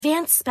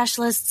Advanced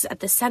specialists at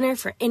the Center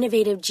for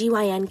Innovative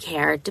GYN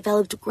Care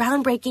developed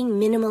groundbreaking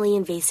minimally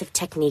invasive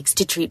techniques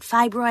to treat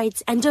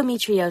fibroids,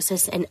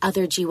 endometriosis, and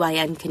other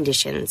GYN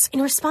conditions. In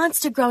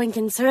response to growing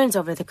concerns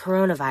over the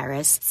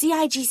coronavirus,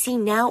 CIGC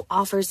now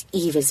offers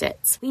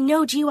e-visits. We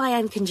know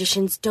GYN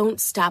conditions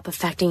don't stop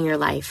affecting your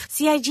life.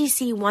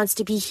 CIGC wants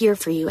to be here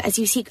for you as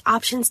you seek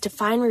options to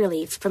find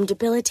relief from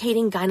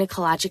debilitating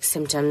gynecologic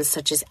symptoms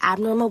such as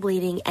abnormal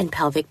bleeding and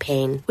pelvic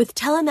pain. With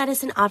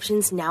telemedicine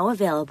options now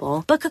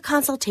available, book a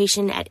consultation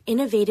at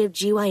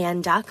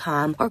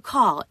innovativegyn.com or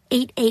call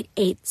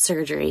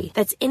 888-SURGERY.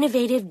 That's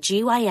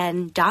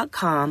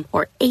innovativegyn.com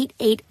or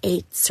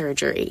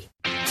 888-SURGERY.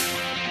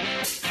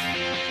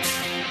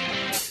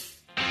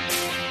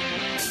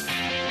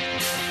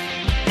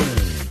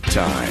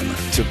 Time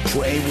to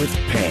play with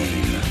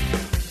pain,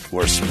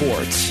 where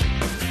sports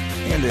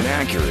and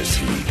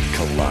inaccuracy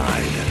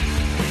collide.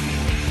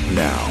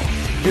 Now,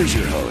 here's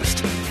your host,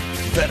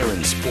 veteran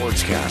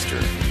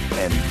sportscaster,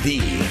 and the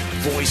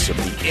voice of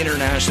the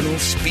International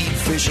Speed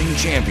Fishing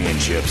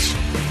Championships,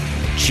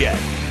 Chet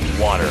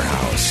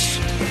Waterhouse.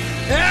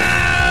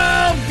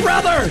 Oh,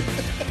 brother!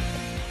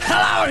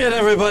 Hello again,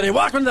 everybody.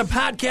 Welcome to the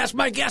podcast.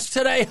 My guest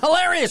today,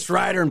 hilarious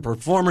writer and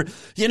performer.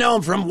 You know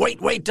him from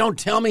Wait, Don't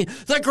Tell Me,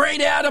 the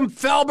great Adam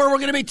Felber. We're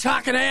going to be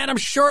talking to Adam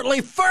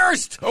shortly.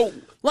 First,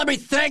 let me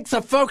thank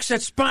the folks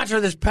that sponsor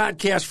this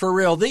podcast for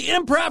real. The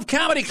Improv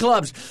Comedy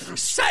Clubs.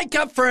 Psych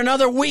up for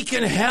another week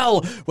in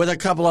hell with a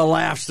couple of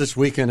laughs this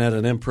weekend at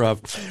an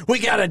improv. We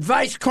got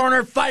Advice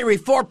Corner, Fiery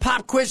 4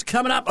 Pop Quiz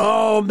coming up.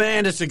 Oh,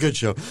 man, it's a good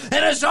show.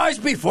 And as always,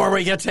 before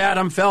we get to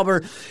Adam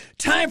Felber,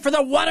 time for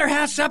the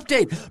Waterhouse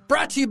Update,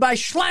 brought to you by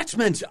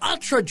Schlatzman's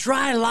Ultra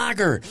Dry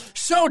Lager.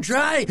 So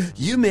dry,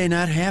 you may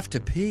not have to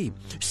pee.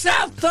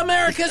 South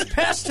America's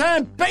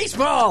pastime,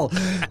 baseball.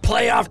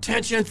 Playoff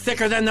tension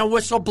thicker than the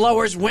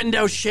whistleblower's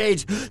window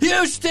shades.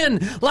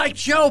 Houston, like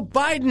Joe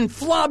Biden,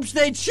 flubs,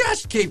 they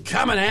just keep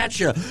coming at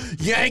you.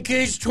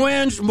 Yankees,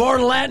 Twins, more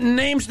Latin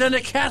names than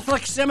the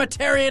Catholic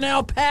cemetery in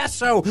El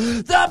Paso.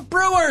 The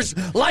Brewers,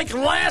 like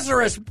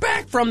Lazarus,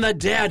 back from the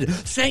dead.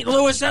 St.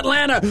 Louis,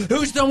 Atlanta,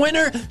 who's the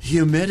winner?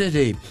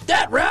 Humidity.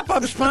 That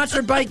wrap-up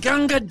sponsored by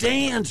Gunga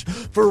Dan's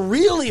for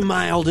really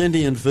mild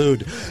Indian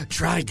food.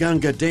 Try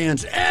Gunga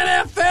Dan's.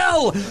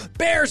 NFL!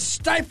 Bears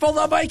stifle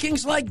the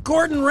Vikings like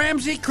Gordon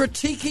Ramsay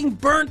critiquing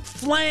burnt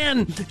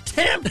flan.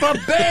 Tampa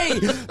Bay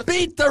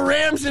beat the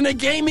Rams in a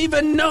game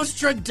even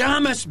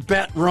Nostradamus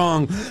bet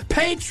wrong.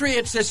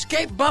 Patriots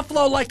escape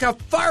Buffalo like a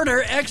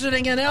farter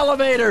exiting an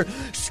elevator.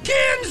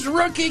 Skins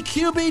rookie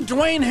QB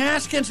Dwayne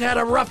Haskins had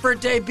a rougher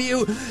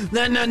debut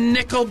than a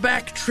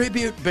Nickelback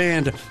tribute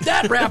band.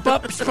 That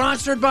wrap-up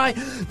sponsored by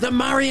the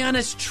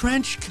Marianas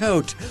Trench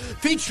Coat,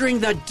 featuring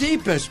the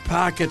deepest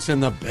pockets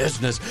in the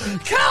business.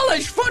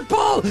 College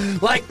football,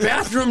 like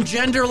bathroom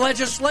gender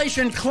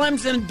legislation,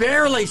 Clemson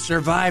barely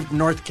survived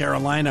North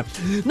Carolina.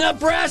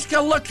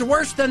 Nebraska looked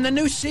worse than the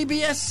new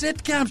CBS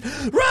sitcoms.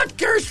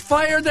 Rutgers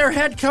fired their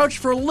head coach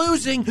for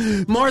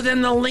losing more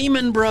than the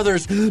Lehman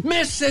Brothers.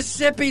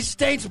 Mississippi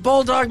State's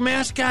Bulldog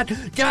mascot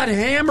got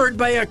hammered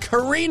by a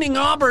careening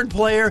Auburn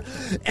player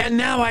and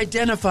now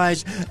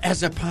identifies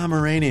as a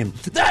Pomeranian.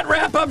 That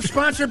wrap-up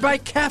sponsored by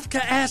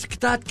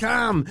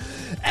KafkaAsk.com.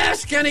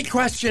 Ask any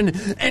question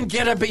and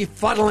get a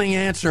befuddling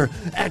answer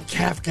at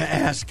Kafka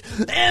Ask.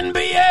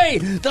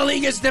 NBA! The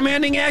league is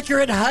demanding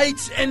accurate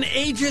heights and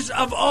ages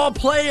of all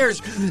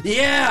players.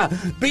 Yeah,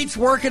 beats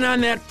working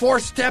on that 4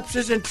 steps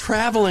isn't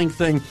traveling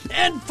thing.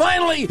 And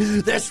finally,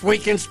 this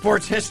week in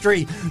sports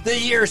history, the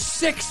year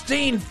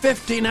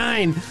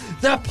 1659.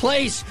 The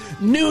place,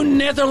 New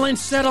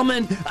Netherlands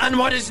settlement on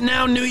what is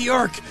now New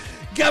York.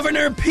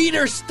 Governor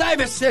Peter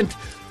Stuyvesant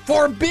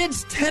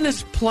forbids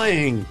tennis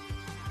playing.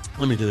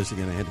 Let me do this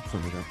again. I had to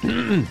clean it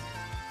up.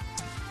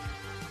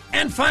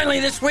 And finally,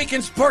 this week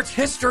in sports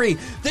history,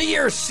 the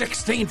year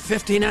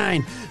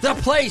 1659. The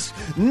place,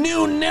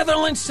 New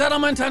Netherlands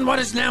settlement on what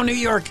is now New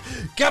York.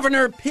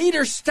 Governor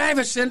Peter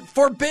Stuyvesant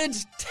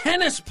forbids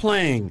tennis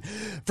playing.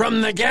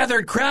 From the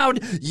gathered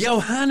crowd,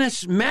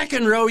 Johannes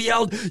McEnroe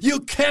yelled, "You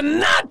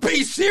cannot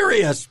be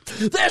serious!"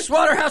 This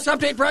Waterhouse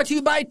Update brought to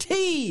you by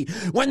tea.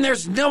 When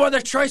there's no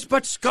other choice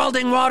but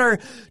scalding water,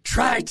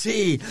 try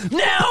tea.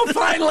 Now,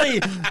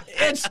 finally,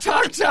 it's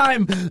talk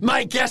time.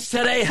 My guest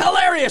today,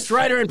 hilarious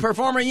writer and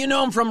performer. You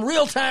know him from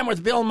Real Time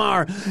with Bill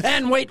Maher.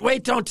 And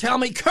Wait, Don't Tell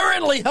Me,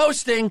 currently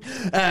co-hosting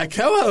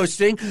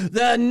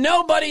the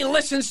Nobody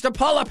Listens to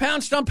Paula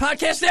Poundstone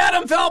podcast.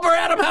 Adam Felber.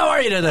 Adam, how are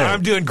you today?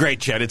 I'm doing great,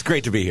 Chet. It's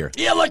great to be here.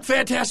 You look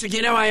fantastic.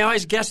 You know, I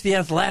always guess the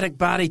athletic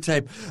body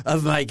type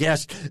of my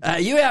guest.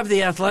 You have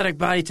the athletic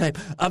body type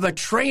of a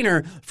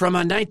trainer from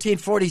a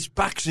 1940s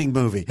boxing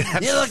movie.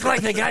 You look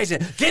like the guy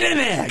said, "Get in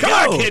there. Come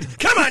on, kid.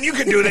 Come on, you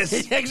can do this."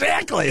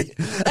 Exactly.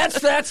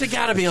 That's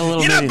got to be a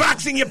little You're mean. not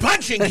boxing, you're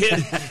punching,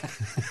 kid.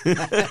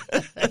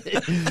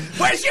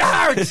 Where's your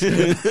heart?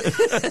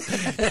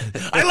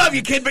 I love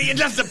you, kid, but you're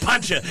just a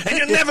puncher, and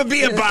you'll never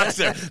be a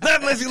boxer.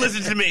 Not unless you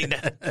listen to me.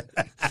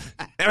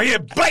 Now here,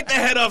 bite the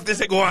head off this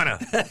iguana.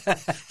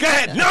 Go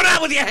ahead. No,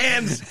 not with your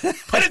hands.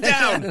 Put it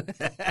down.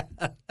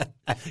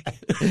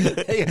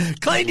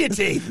 Clean your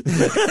teeth.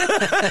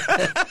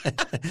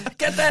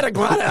 Get that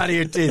iguana out of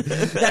your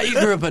teeth. Now, you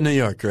grew up in New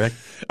York, correct?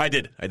 I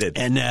did.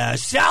 And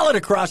solid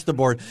across the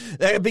board.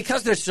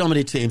 Because there's so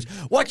many teams,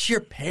 what's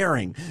your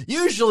pairing?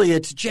 Usually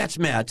it's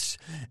Jets-Mets,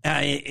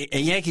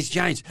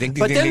 Yankees-Giants.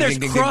 But then there's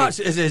cross.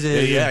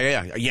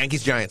 Yeah.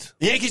 Yankees-Giants.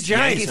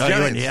 Yankees-Giants.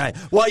 Yeah.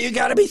 Well, you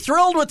got to be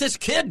thrilled with this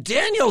kid,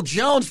 Daniel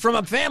Jones, from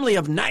a family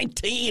of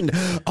 19.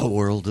 A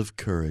world of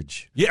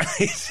courage. Yeah,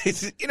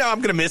 I'm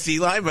going to miss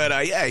Eli, but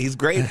he's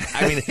great.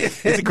 I mean,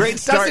 it's a great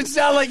start. Doesn't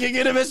sound like you're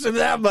going to miss him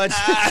that much.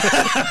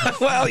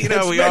 Well, it's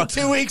been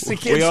 2 weeks. The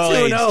kid's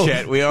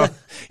 2-0.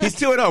 He's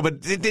 2-0,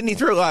 but didn't he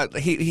throw?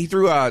 He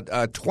threw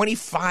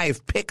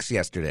 25 picks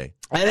yesterday.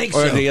 I think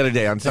so. Or the other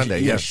day on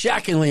Sunday. Yeah.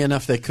 Shockingly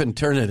enough, they couldn't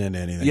turn it into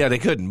anything. Yeah, they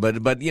couldn't.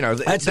 But that was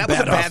a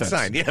bad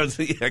sign. Yeah,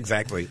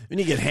 exactly. When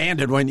you get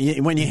handed, when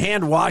you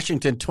hand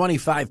Washington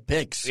 25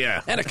 picks,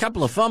 and a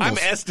couple of fumbles. I'm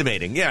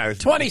estimating. Yeah,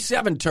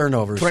 27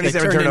 turnovers.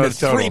 27 turnovers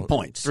total. 3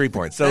 points. 3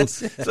 points. So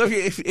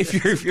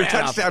if your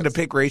touchdown to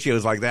pick ratio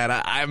is like that,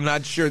 I'm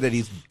not sure that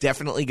he's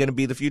definitely going to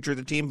be the future of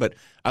the team. But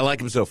I like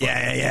him so far.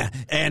 Yeah.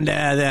 And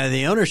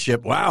the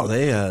ownership, wow,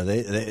 they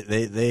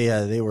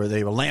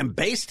were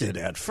lambasted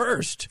at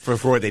first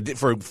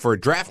for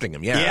drafting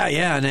him. Yeah.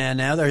 And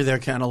now they're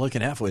kind of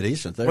looking halfway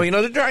decent. Well,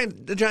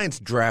 the Giants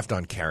draft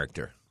on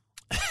character.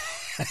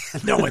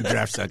 No one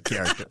drafts on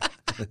character.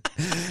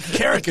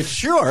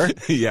 Caricature,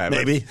 yeah,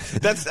 maybe.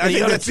 I you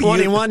go to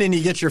 21 and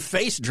you get your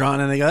face drawn,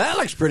 and they go, "That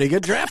looks pretty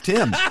good. Draft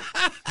him."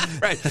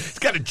 Right. He's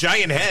got a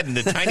giant head and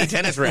a tiny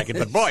tennis racket,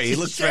 but boy, he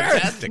looks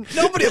fantastic.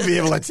 Nobody will be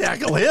able to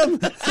tackle him.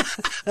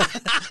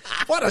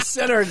 What a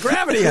center of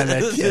gravity on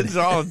that kid. It's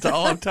all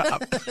on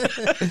top.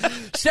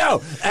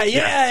 So,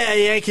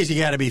 Yankees,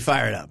 you got to be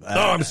fired up.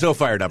 I'm so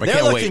fired up. I can't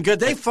wait. They're looking good.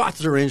 They fought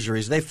through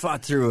injuries. They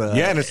fought through.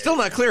 And it's still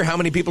not clear how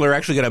many people are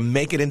actually going to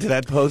make it into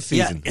that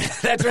postseason. Yeah,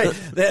 that's right.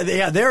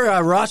 Their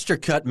roster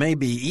cut may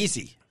be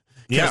easy.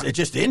 Yeah, it's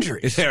just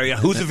injuries. Yeah,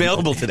 who's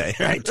available today?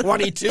 Right,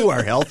 22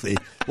 are healthy.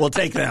 We'll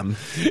take them.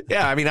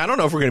 Yeah, I mean, I don't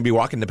know if we're going to be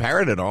walking the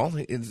parrot at all.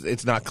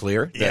 It's not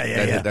clear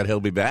that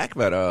he'll be back,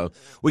 but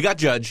we got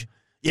Judge.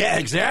 Yeah,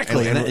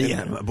 exactly.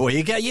 Boy,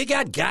 you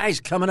got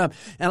guys coming up,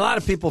 and a lot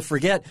of people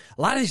forget.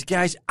 A lot of these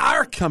guys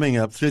are coming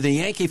up through the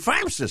Yankee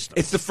farm system.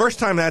 It's the first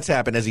time that's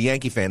happened as a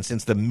Yankee fan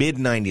since the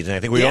mid-'90s, and I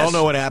think we all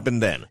know what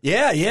happened then.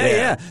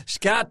 Yeah.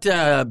 Scott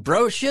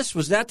Brocious,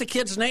 was that the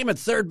kid's name at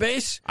third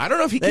base? I don't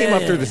know if he came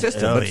up through the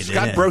system, but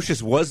Scott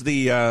Brocious was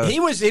the... He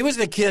was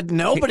the kid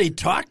nobody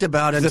talked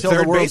about until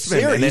the World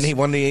Series. And then he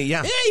won the...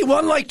 Yeah, he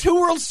won like 2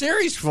 World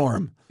Series for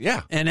him.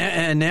 Yeah.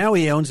 And now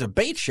he owns a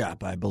bait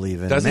shop, I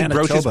believe, in Doesn't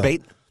Manitoba. Brocious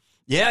bait?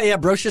 Yeah,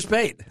 Brocious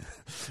bait,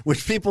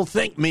 which people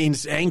think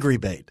means angry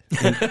bait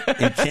in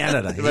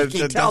Canada.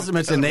 He tells them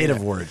it's a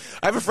native word.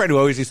 I have a friend who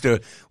always used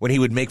to, when he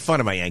would make fun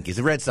of my Yankees,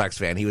 a Red Sox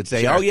fan, he would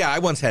say, "Oh yeah, I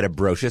once had a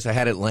Brocious. I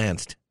had it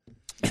lanced."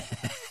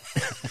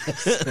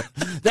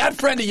 That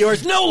friend of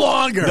yours, no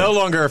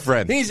longer a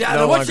friend. He's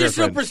out. What's your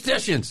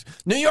superstitions?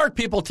 New York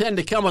people tend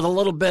to come with a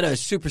little bit of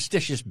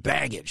superstitious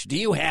baggage. Do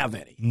you have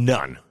any?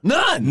 None.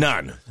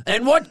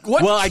 And what?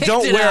 Well, I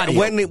don't wear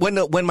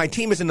when my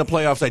team is in the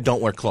playoffs. I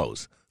don't wear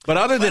clothes. But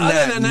other than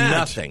that,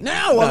 nothing.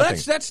 No, well,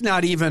 that's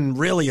not even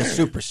really a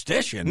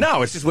superstition.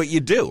 No, it's just what you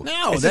do.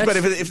 No, but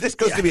if this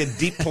goes to be a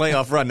deep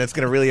playoff run, that's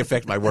going to really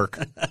affect my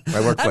workplace.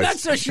 I'm not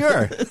so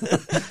sure.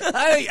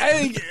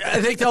 I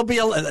think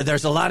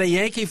there's a lot of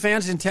Yankee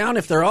fans in town.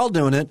 If they're all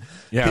doing it,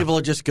 people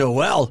will just go,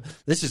 "Well,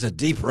 this is a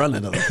deep run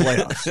into the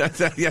playoffs." That's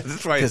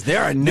right. Because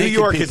there are New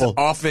York people. is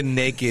often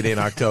naked in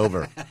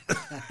October.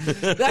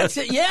 That's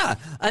it. Yeah,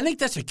 I think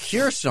that's a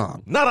Cure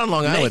song. Not on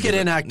Long Island. Naked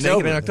in October.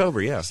 Naked in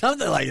October. Yeah,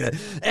 something like that.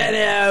 And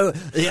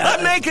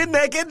I'm naked.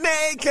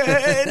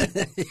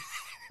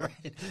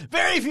 Right.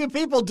 Very few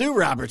people do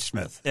Robert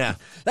Smith. Yeah,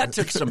 that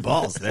took some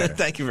balls there.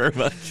 Thank you very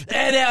much.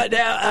 And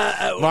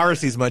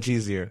Morrissey's much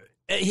easier.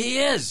 He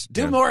is.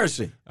 Do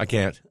Morrissey. I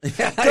can't.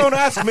 Don't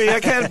ask me. I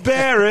can't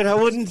bear it. I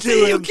wouldn't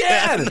do it. You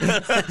can.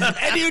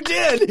 And you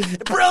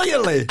did.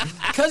 Brilliantly.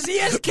 Because he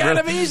is kind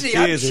of easy.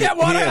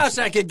 What else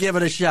I could give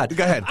it a shot?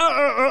 Go ahead.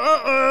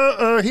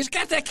 He's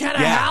got that kind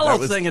of hollow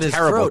thing in his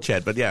throat.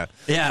 Chet, but yeah.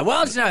 Yeah,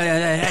 well, it's not,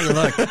 hey,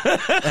 look.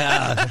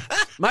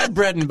 My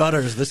bread and butter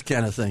is this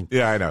kind of thing.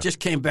 Yeah, I know. Just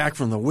came back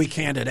from the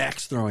weak-handed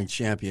axe-throwing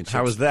championship.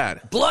 How was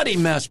that? Bloody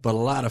mess, but a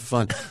lot of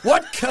fun.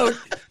 What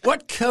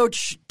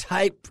coach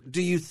type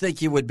do you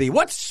think you would be?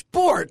 What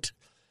sport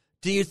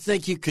do you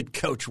think you could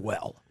coach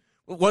well?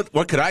 What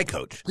could I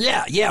coach?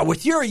 Yeah.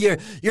 With your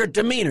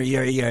demeanor,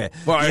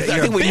 I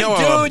think we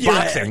know dude,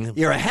 boxing.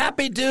 You're a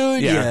happy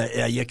dude.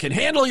 Yeah. You can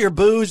handle your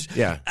booze.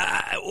 Yeah.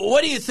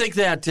 What do you think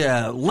that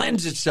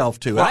lends itself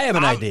to? I have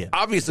an idea.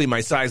 Obviously,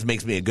 my size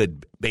makes me a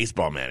good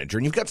baseball manager,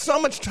 and you've got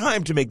so much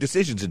time to make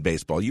decisions in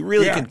baseball. You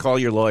really can call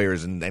your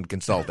lawyers and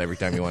consult every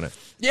time you want to.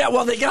 Yeah,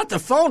 well, they got the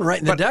phone right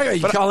in the dugout.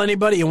 You call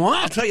anybody you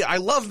want. I'll tell you, I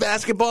love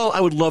basketball.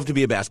 I would love to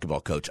be a basketball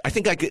coach. I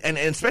think I could, and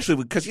especially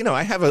because,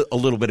 I have a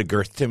little bit of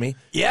girth to me.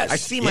 Yes. I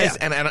see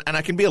and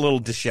I can be a little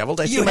disheveled.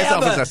 I see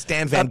myself as a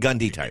Stan Van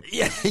Gundy type.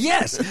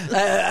 Yes.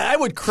 I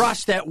would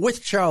cross that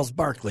with Charles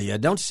Barkley.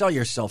 Don't sell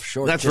yourself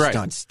short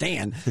on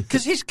Stan,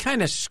 because he's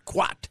kind of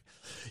squat.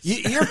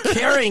 You're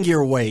carrying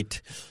your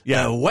weight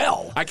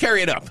well. I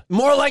carry it up.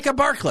 More like a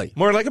Barkley.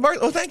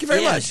 Oh, thank you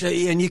very much.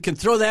 And you can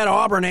throw that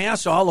Auburn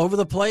ass all over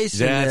the place.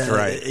 That's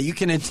right. You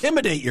can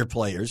intimidate your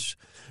players,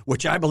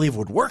 which I believe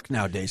would work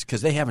nowadays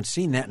because they haven't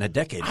seen that in a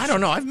decade. I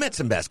don't know. I've met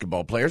some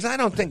basketball players. I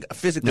don't think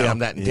physically I'm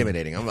that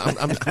intimidating.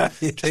 I'm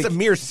just a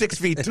mere 6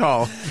 feet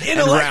tall.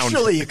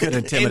 Intellectually, you could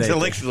intimidate.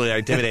 Intellectually, I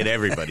intimidate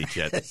everybody,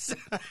 Chet.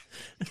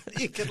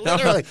 You could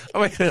literally.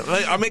 I'll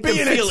make them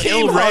feel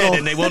ill-read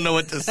and they won't know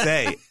what to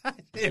say.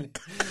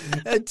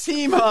 A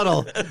team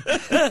huddle.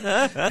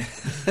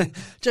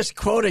 Just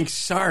quoting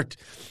Sartre.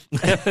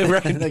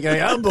 Right. They're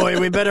going, oh boy,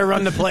 we better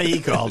run the play he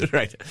called.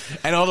 Right.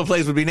 And all the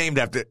plays would be named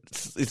after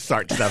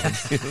Sartre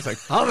stuff. It's like,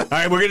 all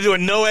right, we're going to do a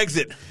no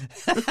exit.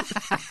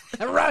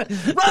 Run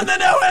the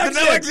no exit.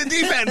 The no exit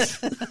defense.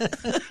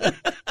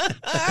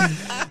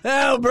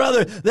 Oh,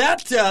 brother.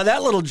 That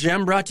little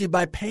gem brought to you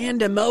by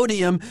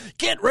Pandemodium.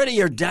 Get rid of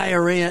your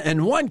diarrhea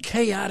in one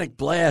chaotic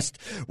blast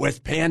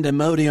with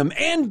Pandemodium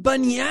and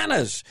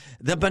bananas.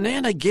 The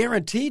banana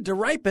guaranteed to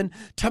ripen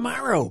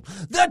tomorrow.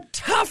 The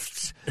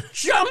Tufts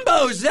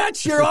Jumbos.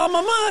 That's your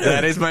alma mater.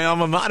 That is my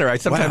alma mater. I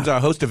sometimes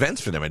host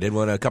events for them. I did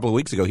one a couple of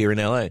weeks ago here in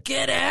L.A.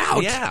 Get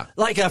out. Yeah.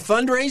 Like a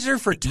fundraiser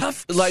for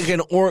Tufts?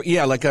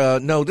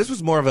 No, this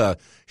was more of a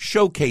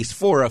showcase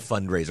for a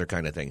fundraiser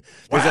kind of thing.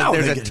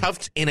 There's a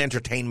Tufts in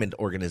Entertainment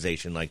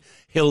organization, like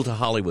Hill to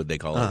Hollywood, they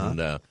call it. And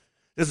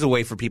this is a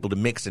way for people to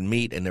mix and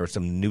meet, and there was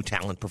some new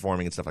talent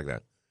performing and stuff like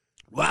that.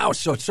 Wow,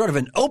 so it's sort of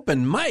an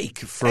open mic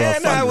for a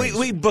fundraiser.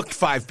 We booked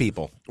 5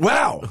 people.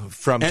 Wow.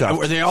 From Tufts.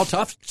 Were they all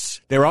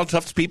Tufts? They were all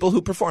Tufts people who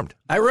performed.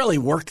 I really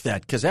work that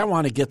because I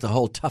want to get the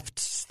whole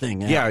Tufts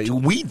thing out. Yeah,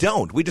 we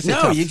don't. We just say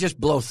No, Tufts. you just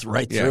blow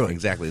right through it.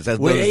 Exactly.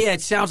 It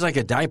sounds like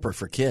a diaper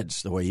for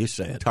kids, the way you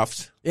say it.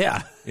 Tufts?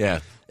 Yeah. Yeah.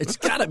 It's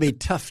got to be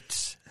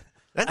Tufts.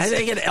 I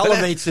think it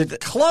elevates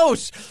it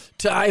close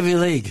to Ivy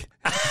League,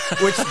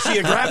 which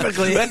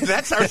geographically...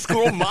 That's our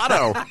school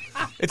motto.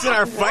 It's in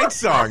our fight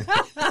song.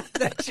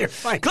 That's your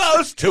fight.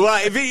 Close to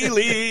Ivy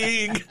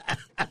League.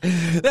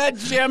 That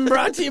gem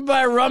brought to you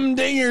by Rum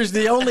Dingers,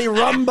 the only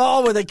rum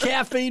ball with a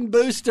caffeine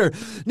booster.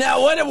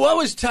 Now, what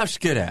was Tufts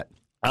good at?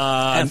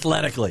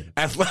 Athletically.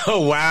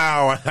 Oh,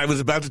 wow. I was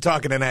about to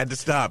talk and then I had to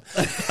stop.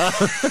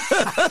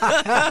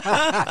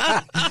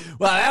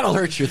 Well, that'll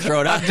hurt your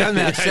throat. I've done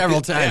that several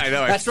times. Yeah, I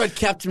know. That's what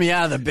kept me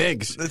out of the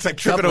bigs. It's like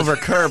tripping over a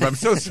curb. I'm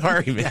so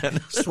sorry, man.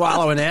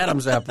 Swallowing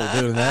Adam's apple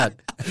doing that.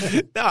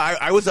 No,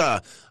 I was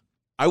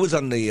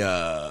on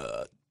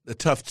the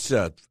Tufts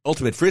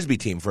Ultimate Frisbee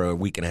team for a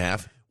week and a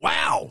half.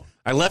 Wow.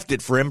 I left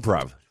it for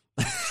improv.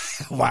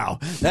 Wow,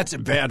 that's a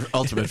bad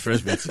Ultimate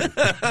Frisbee.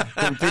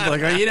 And people are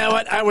going, you know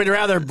what? I would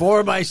rather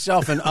bore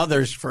myself and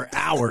others for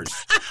hours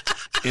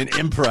in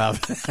improv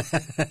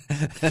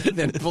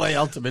than play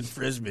Ultimate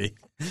Frisbee.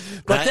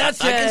 But I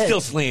can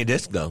still sling a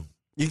disc, though.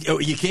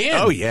 You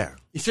can? Oh, yeah.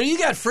 So you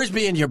got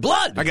Frisbee in your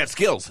blood. I got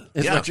skills.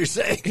 Is what you're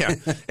saying. Yeah.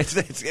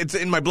 It's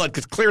in my blood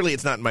because clearly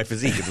it's not in my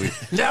physique. As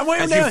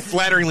you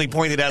flatteringly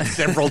pointed out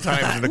several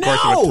times in the course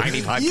of a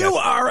tiny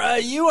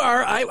podcast. You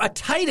are a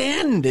tight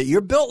end. You're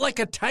built like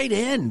a tight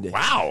end.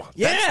 Wow.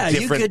 Yeah. That's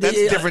different.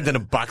 That's different than a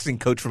boxing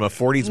coach from a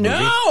 40s movie.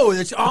 No,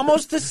 it's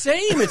almost the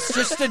same. It's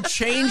just a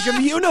change of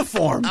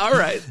uniform. All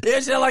right.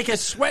 There's like a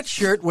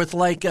sweatshirt with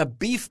like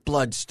beef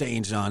blood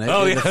stains on it.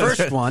 Oh, yeah. The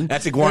first one.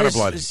 That's iguana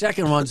blood. The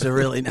second one's a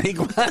really nice.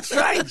 That's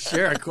right.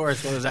 Sure, of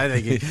course. What was I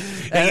thinking?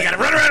 And you got to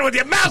run around with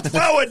your mouth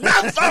forward,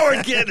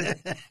 kid.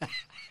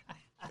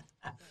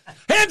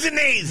 Hands and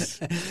knees.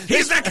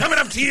 He's not coming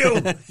up to you.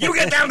 You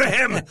get down to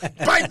him.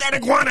 Bite that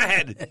iguana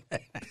head.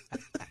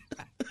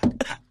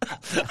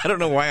 I don't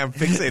know why I'm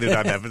fixated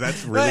on that, but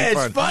that's really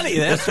fun. It's funny,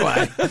 that's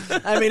why.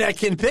 I mean, I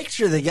can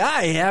picture the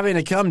guy having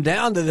to come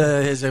down to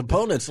his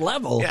opponent's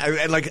level. Yeah,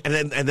 and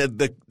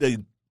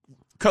the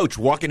coach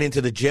walking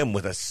into the gym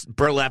with a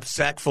burlap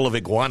sack full of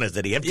iguanas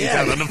that he empties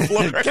out on the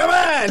floor. Come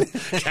on.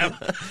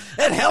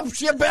 It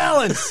helps you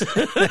balance.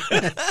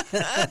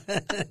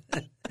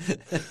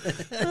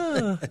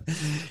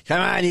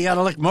 Come on, you got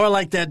to look more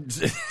like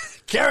that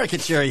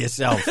caricature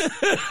yourself.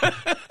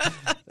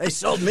 They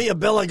sold me a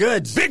bill of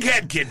goods. Big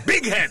head, kid.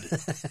 Big head.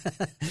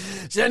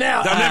 So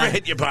now they'll never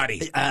hit your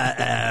body.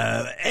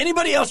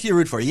 Anybody else you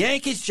root for?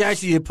 Yankees,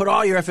 Giants, you put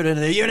all your effort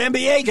into it. You're an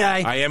NBA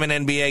guy. I am an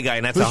NBA guy,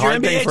 and that's Who's a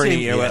hard your thing NBA for team?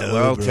 you.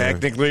 Well,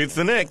 technically, it's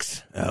the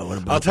Knicks.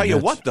 I'll tell you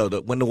what, though.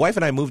 When the wife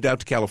and I moved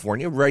out to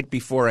California, right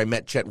before I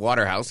met Chet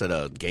Waterhouse at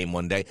a game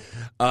one day,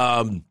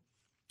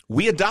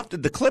 we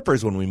adopted the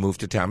Clippers when we moved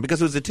to town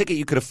because it was a ticket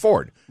you could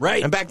afford.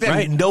 Right. And back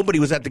then, nobody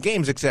was at the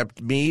games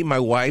except me, my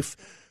wife,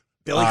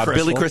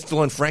 Billy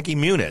Crystal, and Frankie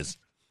Muniz.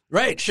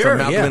 Right, sure. From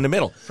Malcolm in the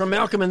Middle. From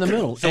Malcolm in the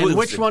Middle. So and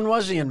which one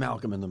was he in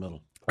Malcolm in the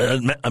Middle?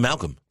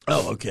 Malcolm.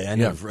 Oh, okay. I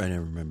never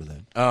remember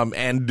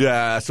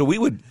that. So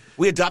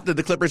we adopted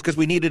the Clippers because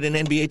we needed an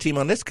NBA team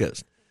on this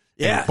coast.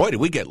 Yeah. And boy, did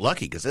we get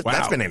lucky because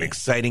that's been an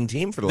exciting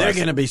team for the last. They're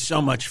going to be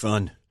so much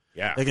fun.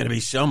 Yeah. They're going to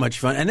be so much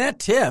fun. And that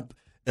tip,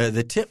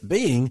 the tip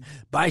being,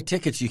 buy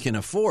tickets you can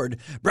afford,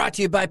 brought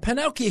to you by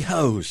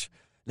Pinocchio's,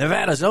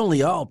 Nevada's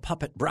only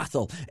all-puppet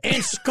brothel,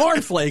 and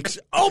Scornflakes,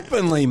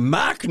 openly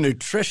mock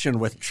nutrition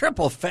with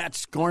triple-fat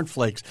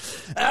Scornflakes.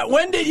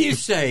 When did you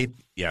say,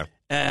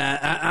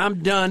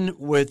 I'm done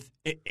with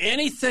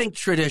anything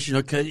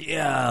traditional? Because,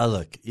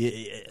 look,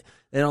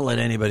 they don't let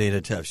anybody in the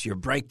Tufts. You're a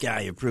bright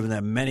guy. You've proven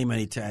that many,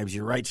 many times.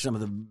 You write some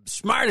of the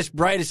smartest,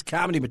 brightest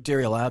comedy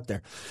material out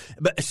there.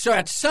 But so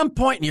at some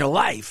point in your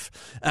life,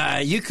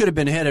 you could have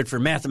been headed for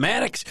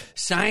mathematics,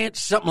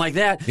 science, something like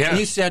that. Yeah. And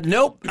you said,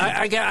 nope,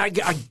 I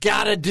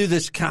got to do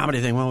this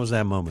comedy thing. When was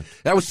that moment?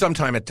 That was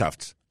sometime at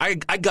Tufts. I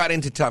got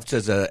into Tufts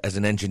as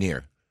an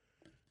engineer.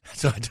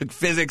 So I took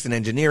physics and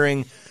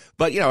engineering.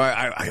 But,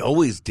 I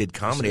always did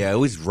comedy. I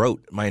always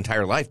wrote my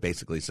entire life,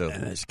 basically. So,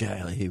 and this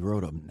guy, he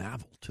wrote a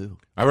novel, too.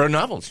 I wrote a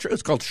novel. It's true.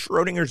 It's called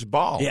Schrodinger's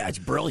Ball. Yeah, it's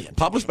brilliant.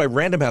 Published by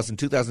Random House in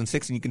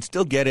 2006, and you can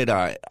still get it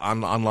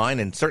online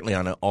and certainly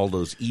on all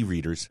those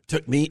e-readers.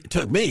 Took me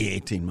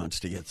 18 months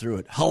to get through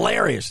it.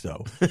 Hilarious,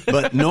 though.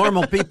 But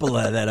normal people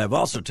that I've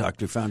also talked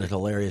to found it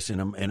hilarious in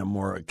a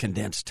more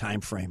condensed time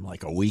frame,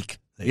 like a week.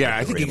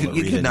 I think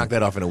you can knock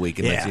that off in a week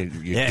unless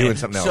you're doing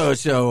something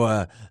else.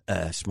 So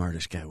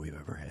smartest guy we've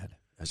ever had.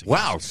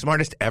 Wow,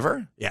 smartest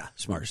ever? Yeah,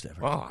 smartest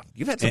ever. Oh,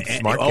 you've had some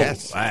smart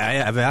guests.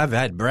 I've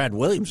had Brad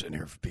Williams in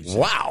here for pizza.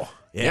 Wow.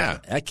 Yeah,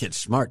 that kid's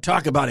smart.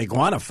 Talk about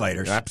iguana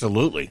fighters.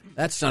 Absolutely.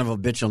 That son of a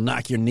bitch will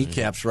knock your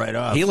kneecaps right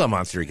off. Gila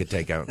monster he could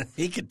take out.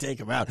 He could take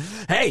him out.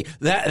 Hey,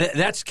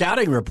 that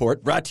scouting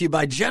report brought to you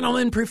by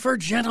Gentlemen Prefer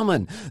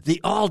Gentlemen, the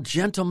All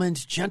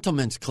Gentlemen's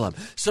Club.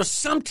 So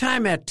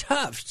sometime at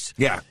Tufts,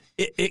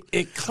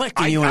 it clicked.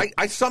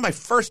 I saw my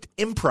first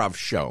improv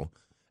show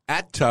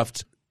at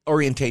Tufts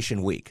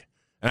Orientation Week.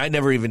 And I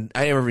never even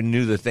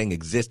knew the thing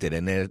existed.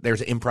 And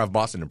there's Improv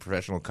Boston, a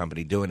professional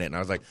company, doing it. And I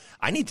was like,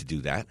 I need to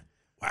do that.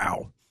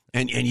 Wow.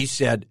 And you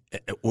said,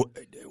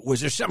 was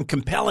there something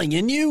compelling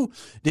in you,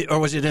 or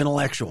was it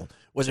intellectual?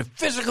 Was it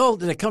physical?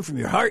 Did it come from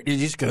your heart? Did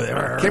you just go?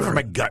 It came from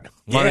my gut.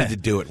 Wanted to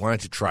do it. Wanted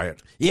to try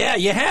it. Yeah,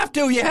 you have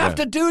to. You have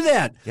to do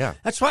that. Yeah.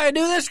 That's why I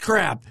do this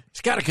crap. It's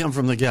got to come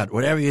from the gut,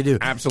 whatever you do.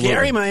 Absolutely.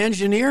 Gary, my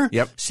engineer,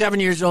 7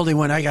 years old, he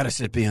went, I got to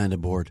sit behind the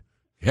board.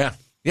 Yeah.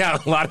 Yeah,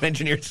 a lot of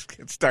engineers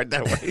start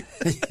that way.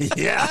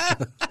 Yeah.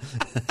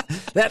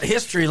 That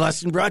history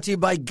lesson brought to you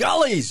by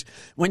Gullies.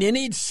 When you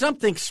need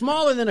something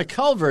smaller than a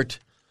culvert,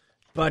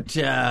 but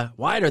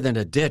wider than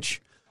a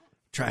ditch,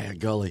 try a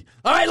gully.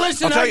 All right,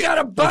 listen, I got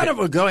a bunch of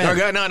them. Go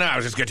ahead. No, I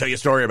was just going to tell you a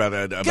story about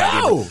that.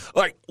 Go!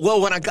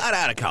 When I got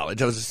out of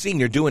college, I was a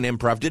senior doing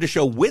improv, did a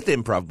show with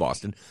Improv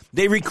Boston.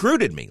 They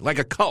recruited me like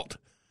a cult.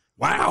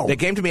 Wow. They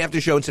came to me after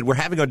the show and said, we're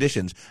having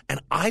auditions. And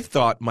I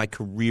thought my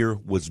career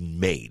was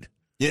made.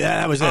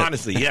 Yeah, that was it.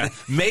 Honestly, yeah.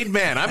 Made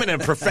man. I'm in a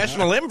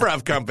professional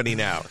improv company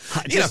now.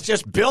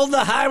 Just build the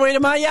highway to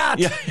my yacht.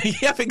 Yeah,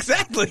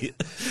 exactly.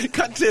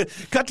 Cut to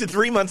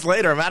 3 months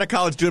later, I'm out of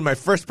college doing my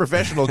first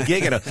professional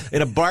gig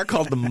in a bar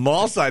called the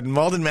Mallside in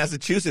Malden,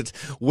 Massachusetts,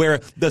 where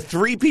the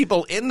 3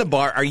 people in the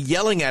bar are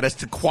yelling at us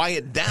to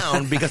quiet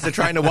down because they're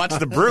trying to watch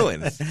the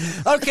Bruins.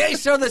 Okay,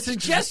 so the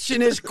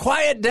suggestion is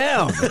quiet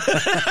down.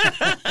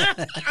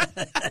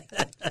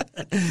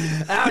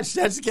 Ouch,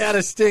 that's got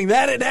to sting.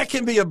 That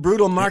can be a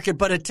brutal market,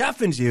 but it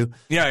toughens you.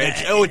 Yeah,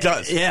 it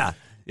does. Yeah.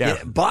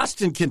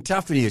 Boston can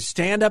toughen you.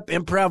 Stand-up,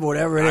 improv,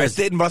 whatever it is. I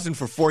stayed in Boston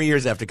for 4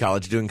 years after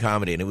college doing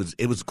comedy, and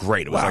it was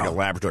great. It was like a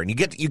laboratory. And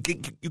you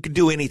can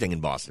do anything in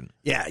Boston.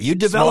 Yeah, you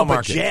develop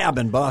a jab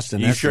in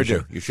Boston. You sure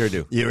do. You sure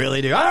do. You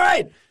really do. All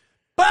right.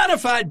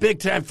 Bonafide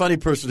big-time funny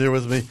person here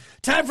with me.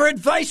 Time for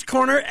Advice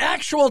Corner,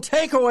 actual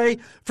takeaway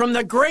from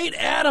the great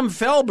Adam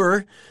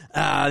Felber.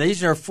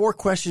 These are 4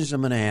 questions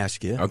I'm going to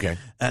ask you. Okay.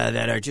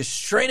 That are just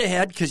straight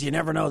ahead because you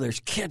never know.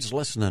 There's kids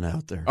listening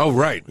out there. Oh,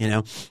 right.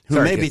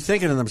 Who may be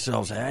thinking to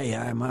themselves, hey,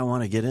 I might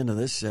want to get into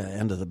this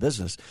end of the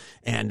business,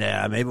 and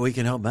maybe we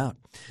can help out.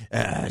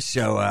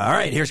 All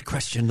right, here's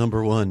question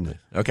number 1.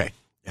 Okay.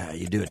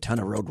 You do a ton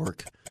of road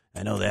work.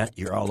 I know that.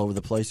 You're all over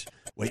the place.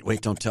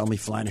 Wait, don't tell me.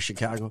 Flying to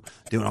Chicago,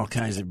 doing all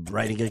kinds of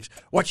writing gigs.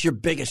 What's your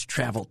biggest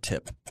travel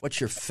tip? What's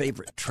your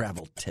favorite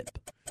travel tip?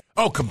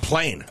 Oh,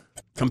 complain.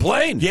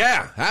 Complain?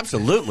 Yeah,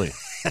 absolutely.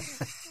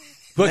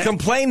 But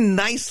complain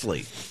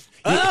nicely.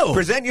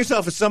 Present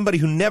yourself as somebody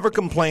who never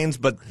complains,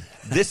 but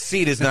this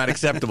seat is not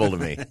acceptable to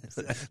me.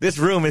 This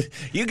room is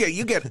you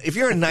get if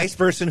you're a nice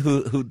person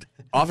who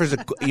offers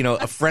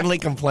a friendly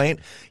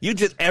complaint,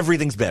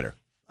 everything's better.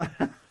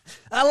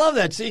 I love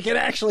that. So you can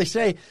actually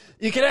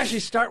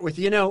start with,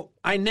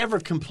 I never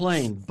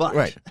complain, but.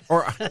 Right.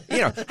 Or,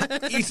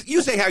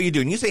 you say how you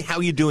doing. You say how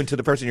you doing to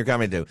the person you're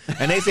coming to.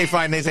 And they say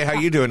fine, they say how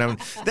you doing.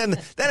 Then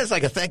that is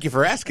like a thank you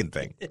for asking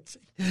thing.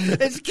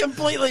 It's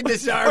completely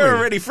disarming. We're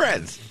already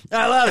friends.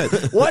 I love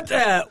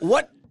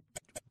it.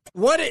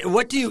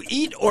 What do you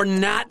eat or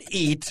not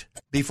eat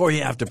before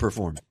you have to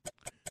perform?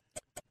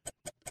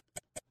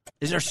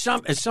 Is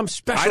some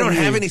special? I don't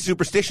have any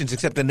superstitions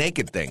except the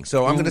naked thing.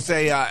 So I'm going to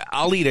say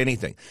I'll eat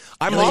anything.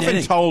 I'm You'll eat often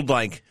anything. told,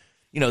 like,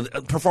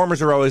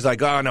 performers are always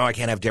like, oh, no, I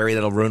can't have dairy.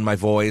 That'll ruin my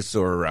voice.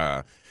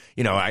 Or,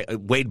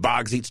 Wade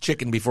Boggs eats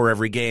chicken before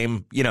every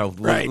game.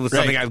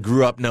 Something I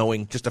grew up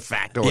knowing, just a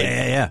factoid.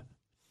 Yeah.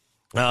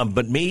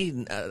 But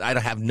me, I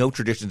don't have no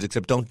traditions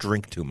except don't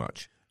drink too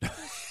much.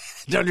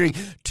 Don't drink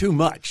too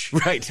much.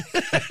 Right.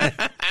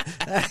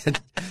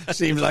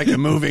 Seems like a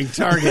moving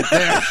target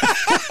there.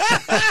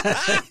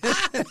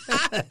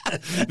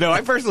 No,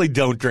 I personally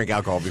don't drink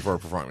alcohol before a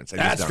performance.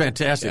 That's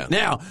fantastic.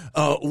 Yeah.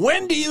 Now,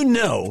 when do you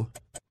know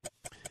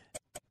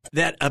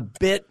that a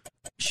bit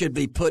should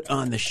be put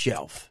on the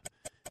shelf?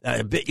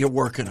 A bit you're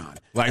working on.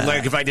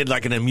 Like if I did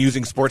like an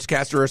amusing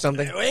sportscaster or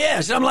something?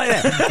 Yeah, something like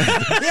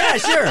that. Yeah,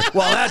 sure.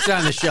 Well, that's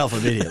on the shelf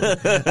immediately.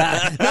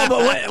 No,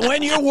 but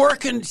when you're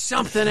working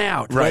something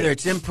out, right, whether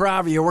it's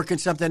improv or you're working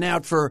something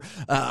out for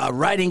a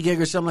writing gig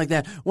or something like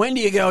that, when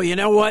do you go, you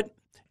know what?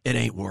 It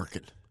ain't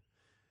working.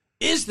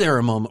 Is there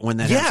a moment when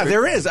that happens? Yeah,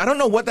 there is. I don't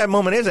know what that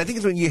moment is. I think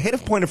it's when you hit a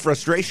point of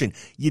frustration,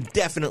 you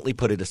definitely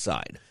put it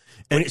aside.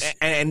 And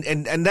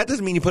that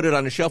doesn't mean you put it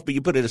on the shelf, but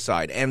you put it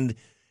aside. And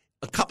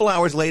a couple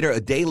hours later, a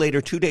day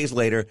later, 2 days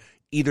later,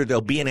 either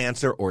there'll be an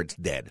answer or it's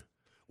dead.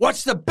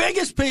 What's the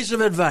biggest piece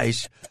of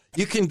advice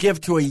you can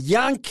give to a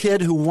young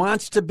kid who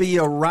wants to be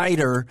a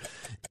writer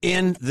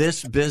in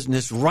this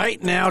business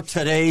right now,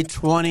 today,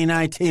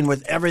 2019,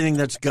 with everything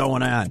that's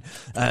going on?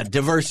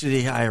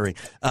 Diversity hiring,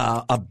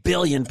 a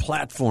billion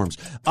platforms,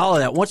 all of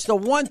that. What's the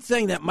one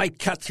thing that might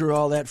cut through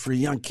all that for a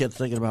young kid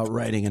thinking about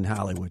writing in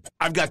Hollywood?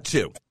 I've got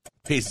two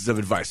pieces of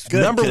advice.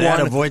 Good. Number That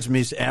one, avoids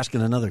me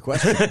asking another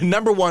question.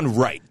 Number one,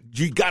 write.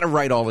 You got to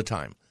write all the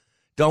time.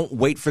 Don't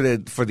wait for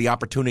the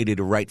opportunity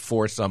to write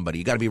for somebody.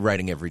 You got to be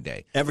writing every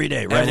day. Every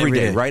day, right? Every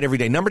day. Write every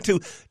day. Number two,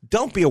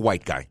 don't be a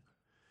white guy.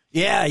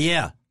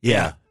 Yeah.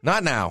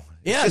 Not now.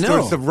 Yeah,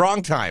 It's the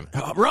wrong time.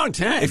 Wrong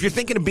time. If you're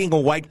thinking of being a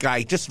white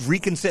guy, just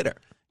reconsider.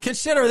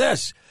 Consider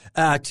this.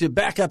 To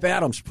back up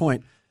Adam's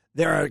point,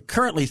 there are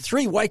currently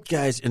 3 white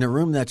guys in a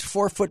room that's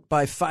 4 foot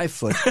by 5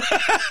 foot.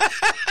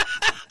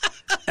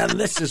 And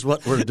this is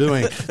what we're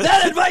doing.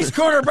 That Advice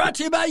Corner brought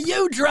to you by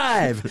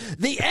UDrive,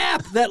 the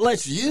app that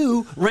lets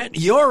you rent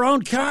your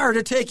own car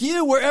to take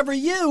you wherever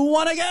you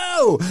want to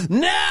go.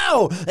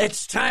 Now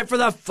it's time for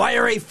the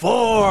Fiery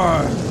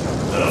Four.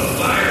 The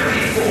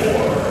Fiery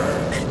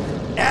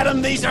Four.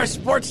 Adam, these are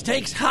sports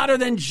takes hotter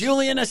than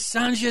Julian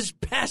Assange's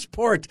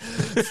passport.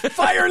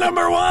 Fire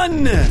number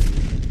 1.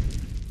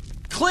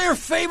 Clear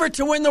favorite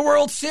to win the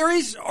World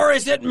Series, or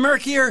is it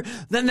murkier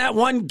than that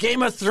one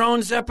Game of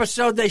Thrones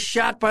episode they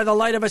shot by the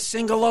light of a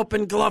single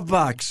open glove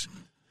box?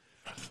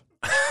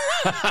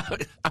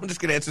 I'm just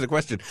going to answer the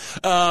question.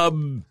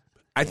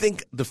 I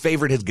think the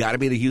favorite has got to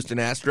be the Houston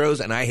Astros,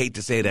 and I hate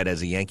to say that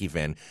as a Yankee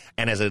fan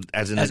and as a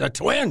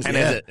Twins, and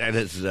yeah.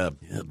 as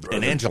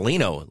an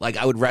Angelino. Like,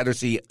 I would rather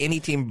see any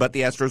team but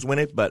the Astros win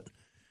it, but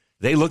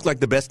they look like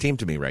the best team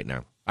to me right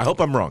now. I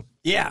hope I'm wrong.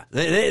 Yeah,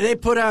 they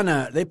put on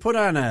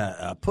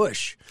a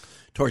push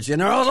towards the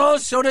end. Also,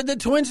 so did the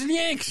Twins and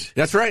Yanks.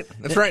 That's right.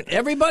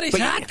 Everybody's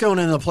hot going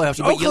into the playoffs.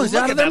 But you Oakland's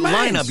look out at of their that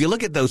minds. lineup. You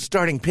look at those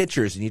starting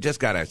pitchers, and you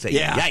just got to say,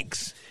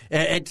 yikes.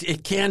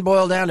 It can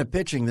boil down to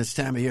pitching this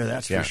time of year,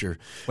 that's for sure.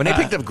 When they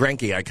picked up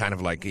Greinke, I kind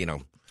of like,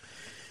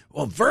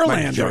 well,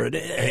 Verlander,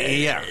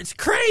 it's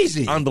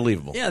crazy.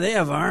 Unbelievable. Yeah, they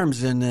have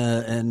arms, and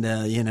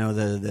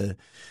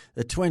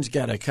the Twins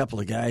got a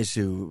couple of guys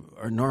who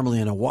are normally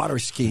in a water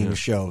skiing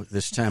show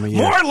this time of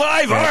year. More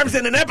live arms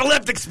than an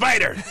epileptic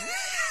spider.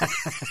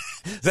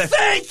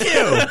 Thank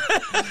you.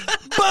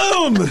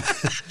 Boom.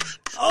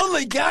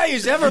 Only guy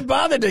who's ever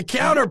bothered to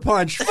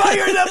counterpunch.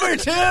 Fire number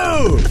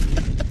 2.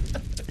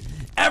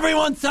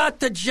 Everyone thought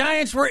the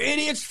Giants were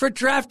idiots for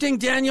drafting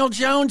Daniel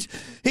Jones.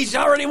 He's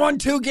already won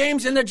 2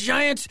 games, and the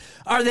Giants,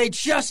 are they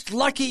just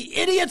lucky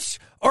idiots,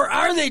 or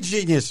are they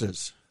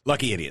geniuses?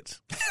 Lucky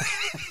idiots.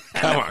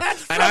 Come on.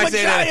 And I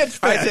say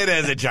that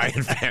as a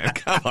Giant fan.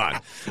 Come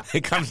on.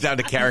 It comes down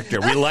to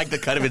character. We like the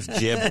cut of his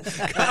jib.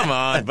 Come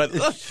on. But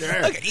look,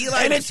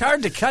 Eli. And it's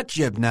hard to cut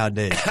jib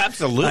nowadays.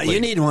 Absolutely.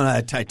 You need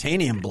a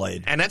titanium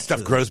blade. And that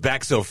stuff grows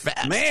back so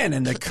fast. Man,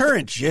 and the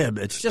current jib,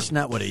 it's just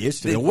not what it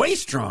used to be. Way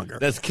stronger.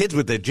 Those kids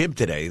with the jib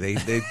today,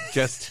 they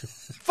just...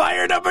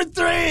 Fire number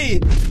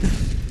 3.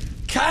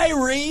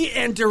 Kyrie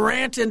and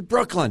Durant in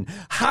Brooklyn,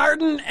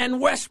 Harden and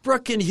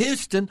Westbrook in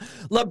Houston,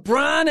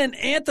 LeBron and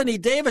Anthony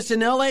Davis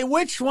in L.A.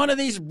 Which one of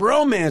these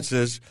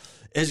bromances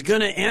is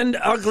going to end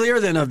uglier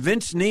than a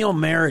Vince Neil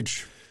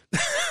marriage?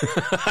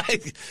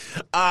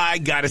 I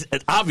got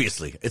it.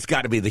 Obviously, it's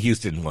got to be the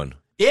Houston one.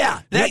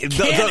 Yeah,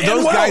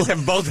 those guys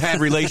have both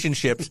had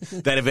relationships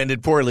that have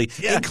ended poorly,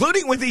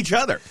 including with each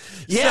other.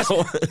 Yes.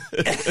 So.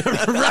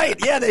 Right,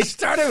 yeah, they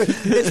started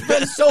it's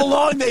been so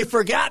long they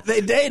forgot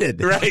they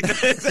dated. Right,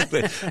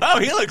 exactly. Oh,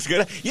 he looks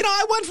good.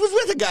 I once was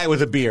with a guy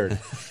with a beard.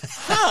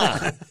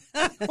 Huh.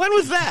 When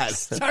was that?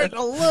 Starting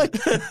to look.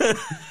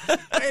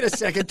 Wait a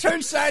second.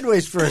 Turn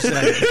sideways for a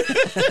second.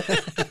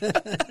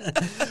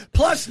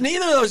 Plus,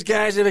 neither of those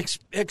guys have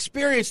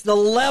experienced the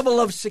level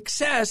of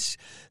success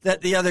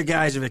that the other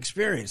guys have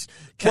experienced.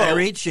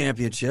 Kyrie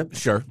championship.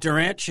 Sure.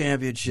 Durant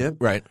championship.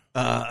 Right.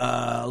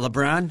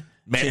 LeBron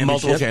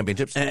multiple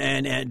championships.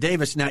 And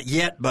Davis not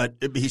yet, but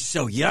he's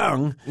so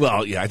young.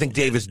 Well, yeah, I think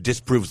Davis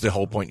disproves the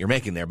whole point you're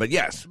making there, but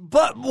yes.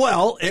 But,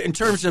 well, in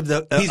terms of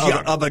the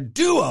of a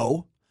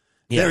duo,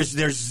 there's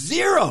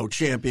zero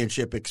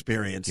championship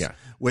experience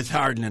with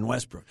Harden and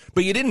Westbrook.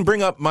 But you didn't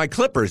bring up my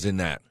Clippers in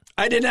that.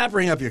 I did not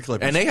bring up your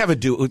Clippers. And they have a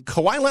duo.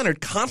 Kawhi Leonard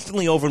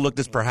constantly overlooked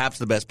as perhaps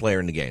the best player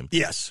in the game.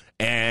 Yes.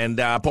 And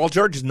Paul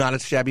George is not a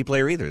shabby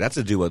player either. That's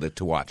a duo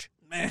to watch.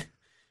 Meh.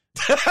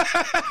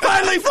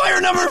 Finally,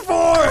 player number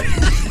 4.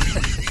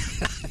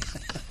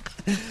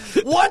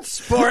 What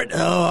sport?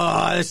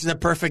 Oh, this is a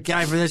perfect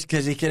guy for this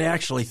because he can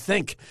actually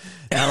think.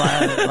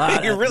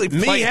 You're really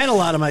me and a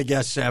lot of my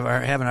guests are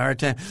having a hard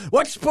time.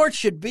 What sport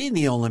should be in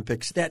the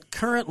Olympics that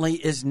currently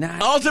is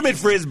not? Ultimate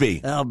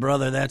Frisbee. Oh,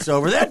 brother, that's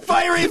over. That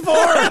fiery 4.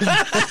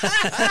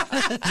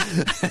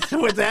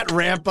 With that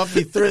ramp up,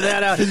 he threw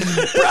that out.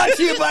 Brought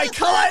to you by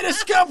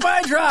Kaleidoscope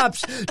Eye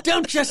Drops.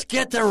 Don't just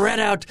get the red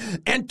out.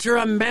 Enter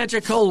a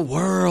magical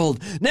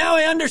world. Now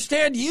I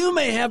understand you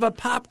may have a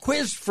pop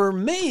quiz for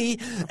me,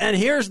 and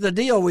here's the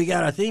deal. We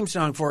got a theme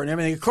song for it and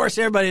everything. Of course,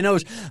 everybody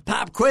knows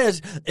pop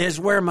quiz is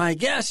where my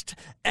guest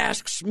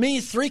asks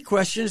me 3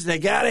 questions. They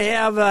got to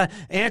have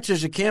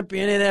answers. It can't be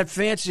any of that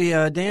fancy,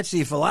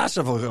 dancy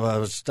philosophical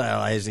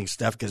stylizing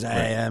stuff because I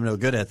am no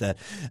good at that.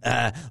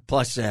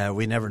 Plus,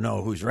 we never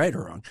know who's right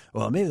or wrong.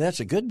 Well, maybe that's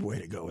a good way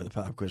to go with a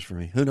pop quiz for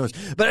me. Who knows?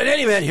 But in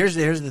any event, here's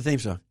the theme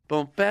song.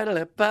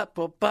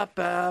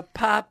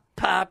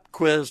 Pop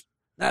quiz.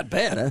 Not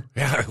bad, huh?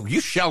 Yeah, you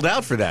shelled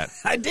out for that.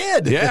 I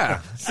did. Yeah,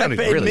 sounded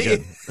really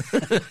good.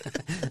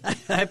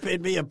 I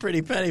paid me a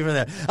pretty penny for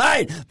that. All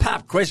right,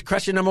 pop quiz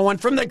question number 1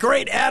 from the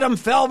great Adam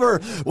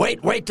Felber.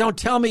 Wait, don't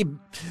tell me.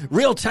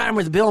 Real Time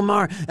with Bill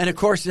Maher, and of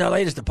course the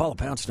latest, the Paula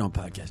Poundstone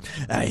podcast.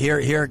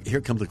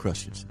 Here come the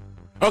questions.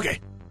 Okay.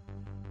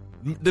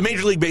 The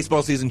Major League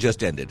Baseball season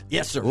just ended.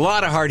 Yes, sir. A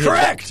lot of hard hit.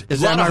 Correct. A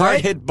lot of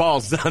hard hit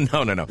balls. No.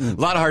 A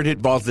lot of hard hit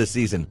balls this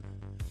season.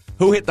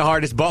 Who hit the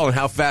hardest ball and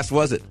how fast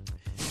was it?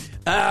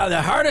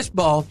 The hardest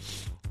ball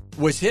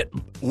was hit,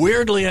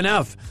 weirdly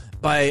enough,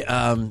 by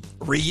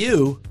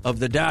Ryu of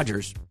the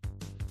Dodgers,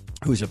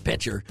 who's a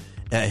pitcher,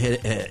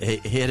 hit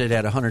it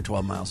at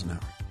 112 miles an hour.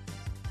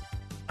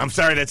 I'm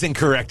sorry, that's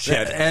incorrect,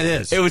 Chet. It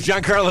is. It was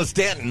Giancarlo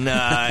Stanton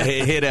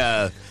hit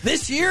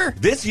this year.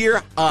 This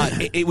year,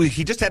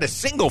 he just had a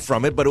single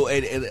from it, but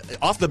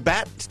off the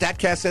bat,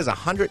 Statcast says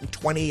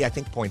 120, I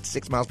think,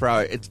 0.6 miles per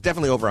hour. It's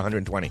definitely over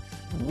 120.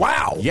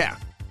 Wow. Yeah.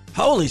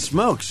 Holy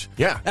smokes.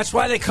 Yeah. That's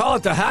why they call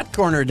it the hot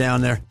corner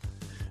down there.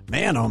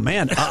 Man, oh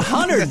man,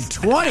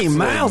 120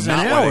 miles an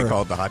hour. Not why they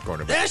call it the hot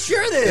corner. Yeah,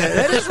 sure they is.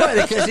 That is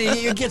why, because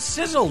you get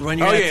sizzled when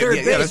you're at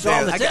third base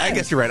all the time. I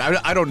guess you're right.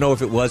 I don't know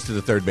if it was to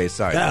the third base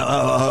side.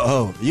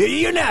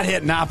 You're not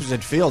hitting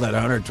opposite field at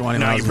 120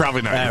 miles. No, you're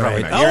probably not. You're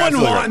right.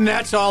 0-1,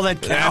 that's all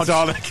that counts. That's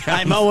all that counts.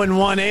 I'm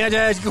 0-1.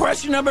 And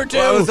question number 2.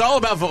 Well, it's all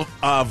about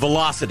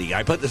velocity.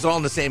 I put this all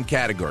in the same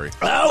category.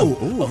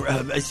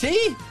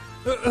 See?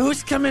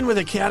 Who's come in with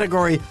a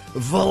category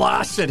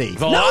velocity?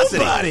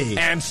 Nobody.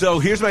 And so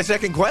here's my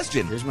second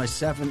question. Here's my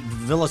 7th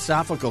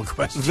philosophical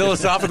question.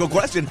 Philosophical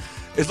question.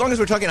 As long as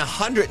we're talking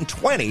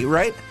 120,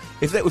 right?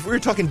 If we were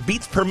talking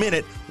beats per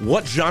minute,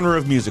 what genre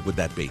of music would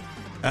that be?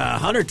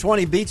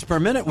 120 beats per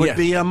minute would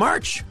be a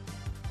march.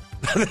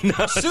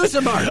 No. Sousa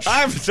March.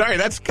 I'm sorry,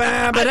 that's... You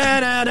know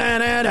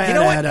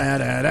what?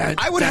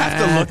 I would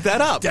have to look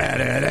that up.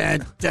 Can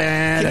you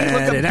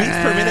look up beats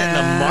per minute in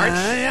a march?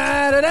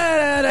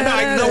 No,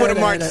 I know what a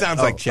march sounds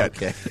like, Chet.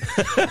 Okay.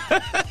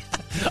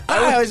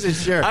 I wasn't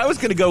sure. I was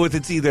going to go with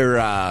it's either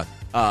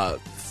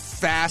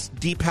fast,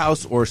 deep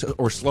house or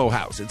slow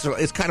house.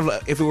 It's kind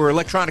of if it were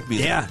electronic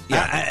music.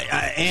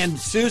 Yeah. And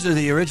Sousa,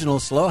 the original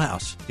slow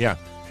house. Yeah.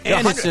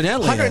 And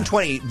incidentally,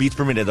 120 beats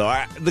per minute, though.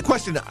 The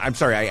question, I'm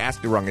sorry, I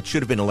asked it wrong. It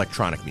should have been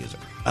electronic music.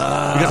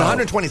 Because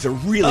 120 is a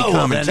really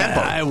common tempo.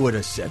 I would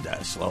have said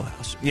slow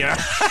house.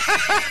 Yeah.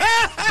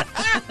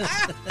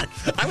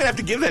 I'm going to have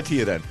to give that to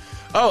you then.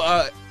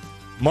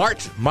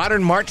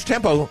 Modern march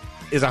tempo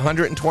is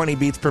 120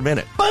 beats per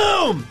minute.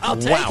 Boom! I'll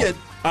take it.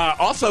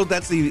 Also,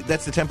 that's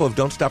the tempo of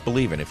Don't Stop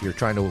Believin', if you're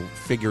trying to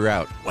figure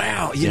out.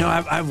 Wow. You know,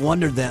 I've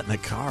wondered that in the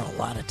car a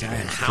lot of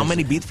times. How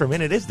many beats per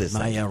minute is this?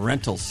 My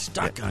rental's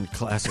stuck on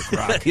classic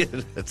rock.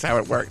 That's how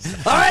it works.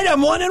 All right,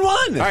 I'm 1-1.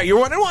 All right,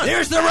 you're 1-1.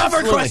 Here's the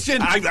rubber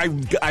question.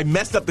 I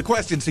messed up the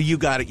question, so you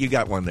got it. You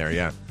got one there,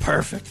 yeah.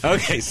 Perfect.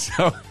 Okay,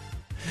 so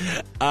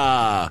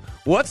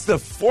what's the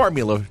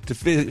formula to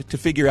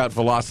figure out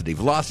velocity?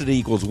 Velocity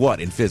equals what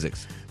in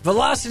physics?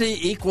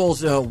 Velocity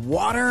equals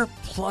water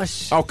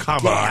plus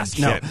gas.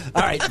 On. No.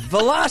 All right.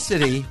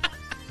 Velocity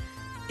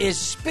is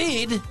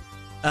speed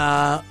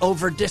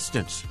over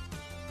distance.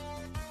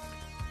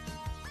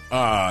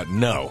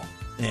 No.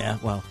 Yeah,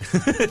 well,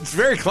 It's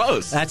very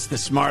close. that's the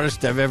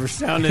smartest I've ever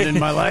sounded in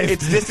my life.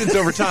 It's distance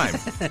over time.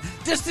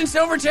 Distance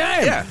over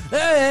time. Yeah. All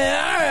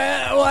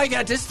right. Well, I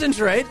got distance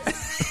right.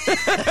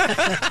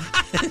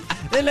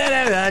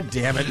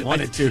 Damn it,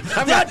 1 and 2.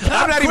 I'm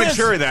not even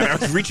sure of that. I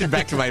was reaching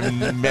back to my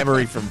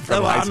memory from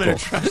high I'm school. going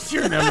to trust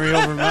your memory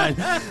over mine.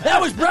 That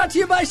was brought to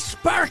you by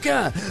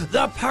Sparka,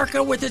 the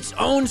parka with its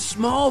own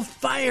small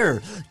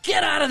fire.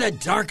 Get out of the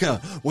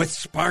darka with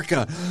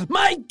Sparka.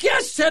 My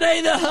guest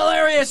today, the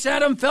hilarious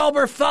Adam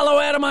Felber. Follow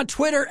Adam on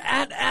Twitter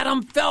at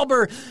Adam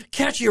Felber.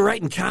 Catch you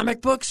writing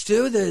comic books,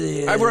 too.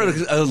 I wrote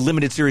a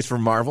limited series for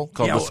Marvel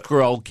called Yeah, The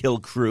Skrull Kill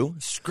Crew.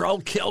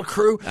 Skrull Kill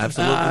Crew.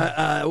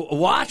 Absolutely.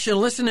 Watch and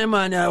listen to him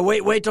on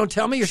Wait, Don't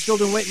Tell Me. You're still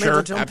doing Wait, Sure,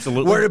 Don't Tell Me?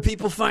 absolutely. Where do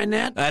people find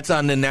that? That's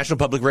on the National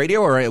Public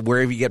Radio or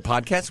wherever you get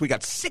podcasts. We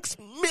got 6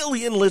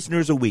 million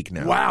listeners a week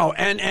now. Wow,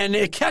 and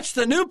catch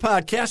the new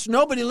podcast.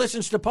 Nobody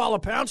listens to Paula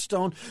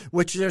Poundstone,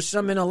 which there's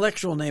some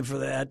intellectual name for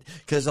that,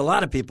 because a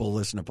lot of people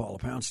listen to Paula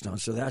Poundstone,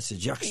 so that's a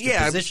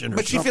juxtaposition.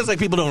 But she feels like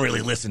people don't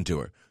really listen to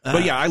her.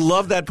 But yeah, I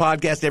love that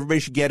podcast. Everybody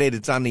should get it.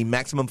 It's on the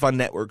Maximum Fun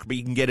Network, but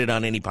you can get it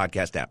on any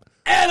podcast app.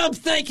 Adam,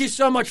 thank you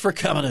so much for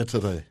coming in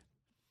today.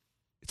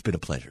 It's been a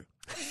pleasure.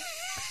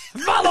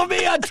 Follow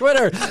me on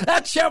Twitter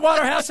at Chet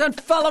Waterhouse and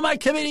follow my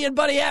comedian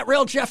buddy at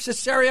Real Jeff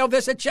Cesario.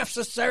 Visit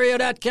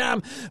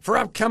jeffcesario.com for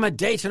upcoming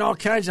dates and all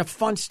kinds of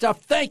fun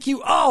stuff. Thank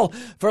you all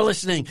for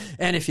listening.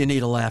 And if you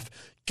need a laugh,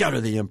 go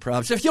to the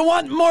Improvs. If you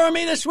want more of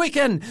me this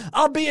weekend,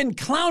 I'll be in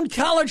Clown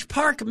College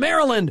Park,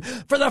 Maryland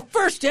for the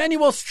first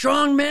annual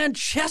Strongman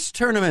Chess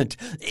Tournament.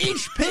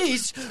 Each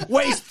piece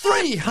weighs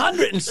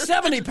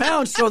 370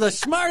 pounds, so the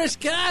smartest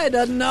guy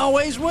doesn't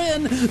always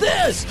win.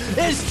 This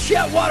is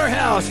Chet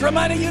Waterhouse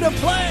reminding you to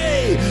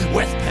play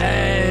with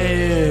pain.